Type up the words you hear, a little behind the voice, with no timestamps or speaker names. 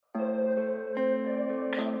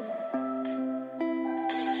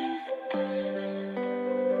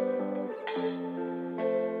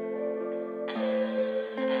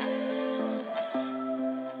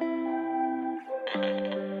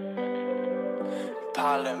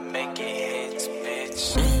Holla, make it hits,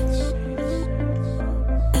 bitch.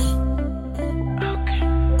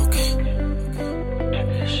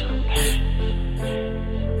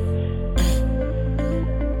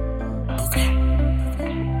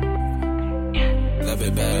 That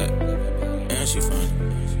bitch bad, and she funny.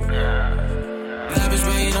 That bitch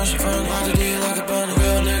bad, you know she funny. I just do it like a bunny.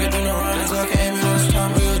 Real nigga do no run. It's like an ambulance.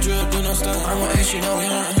 Time real drip, do no stunt. I'm on 8, she know we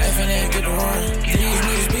huntin'. FNA, get the run. These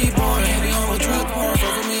niggas be boring. Can't be on with drug porn.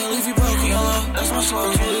 Fuck with me and leave you broken. Yellow, that's my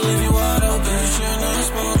slogan. Really leave you wide open. Shit, not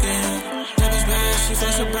spoken. That bitch bad, she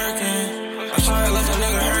flex a Birkin. I saw her like a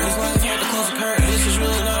nigga hurt. His life had to close the curtain. This is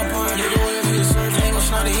really not important. Nigga, where he is surf. Ain't gon'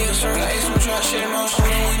 snotty, he a surf. I ate some trap shit in motion.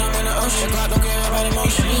 When I'm in the ocean. Glock don't care about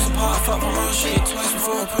emotion. Use a pop, fuck promotion. Shit twice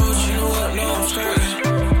before approach. You know what? No, I'm skirting.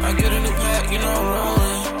 I get a new pack, you know I'm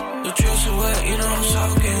rolling. The drill so wet, you know I'm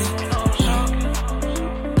soaking.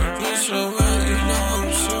 That bitch so wet, you know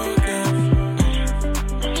I'm soaking.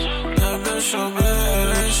 That bitch so bad,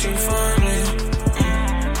 and she funny.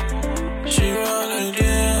 She running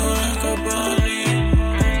down like a bunny.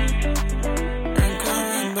 And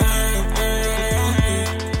coming back, baby.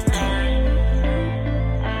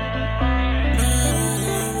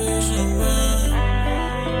 That bitch so bad.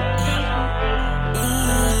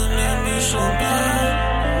 That bitch so bad.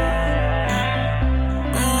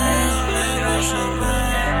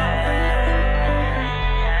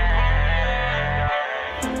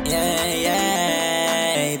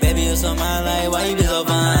 Yeah, baby, you so mine, like, why you be so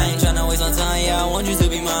fine? Tryna waste no time, yeah, I want you to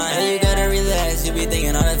be mine. Hey, you gotta relax, you be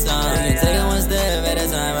thinking all the time. You can take it one step at a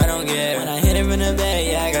time, I don't care. When I hit it from the back,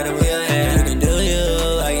 yeah, I gotta wheel hair. You can do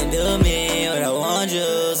you, I can do me, but I want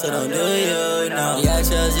you, so don't do you, no. Yeah, I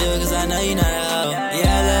chose you, cause I know you not a hoe.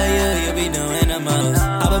 Yeah, I love you, you be doing the most.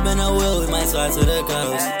 Hop up in a wheel, we might slide to the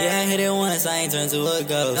coast. Yeah, I hit it once, I ain't turned to a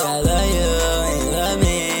ghost. Yeah, I love you.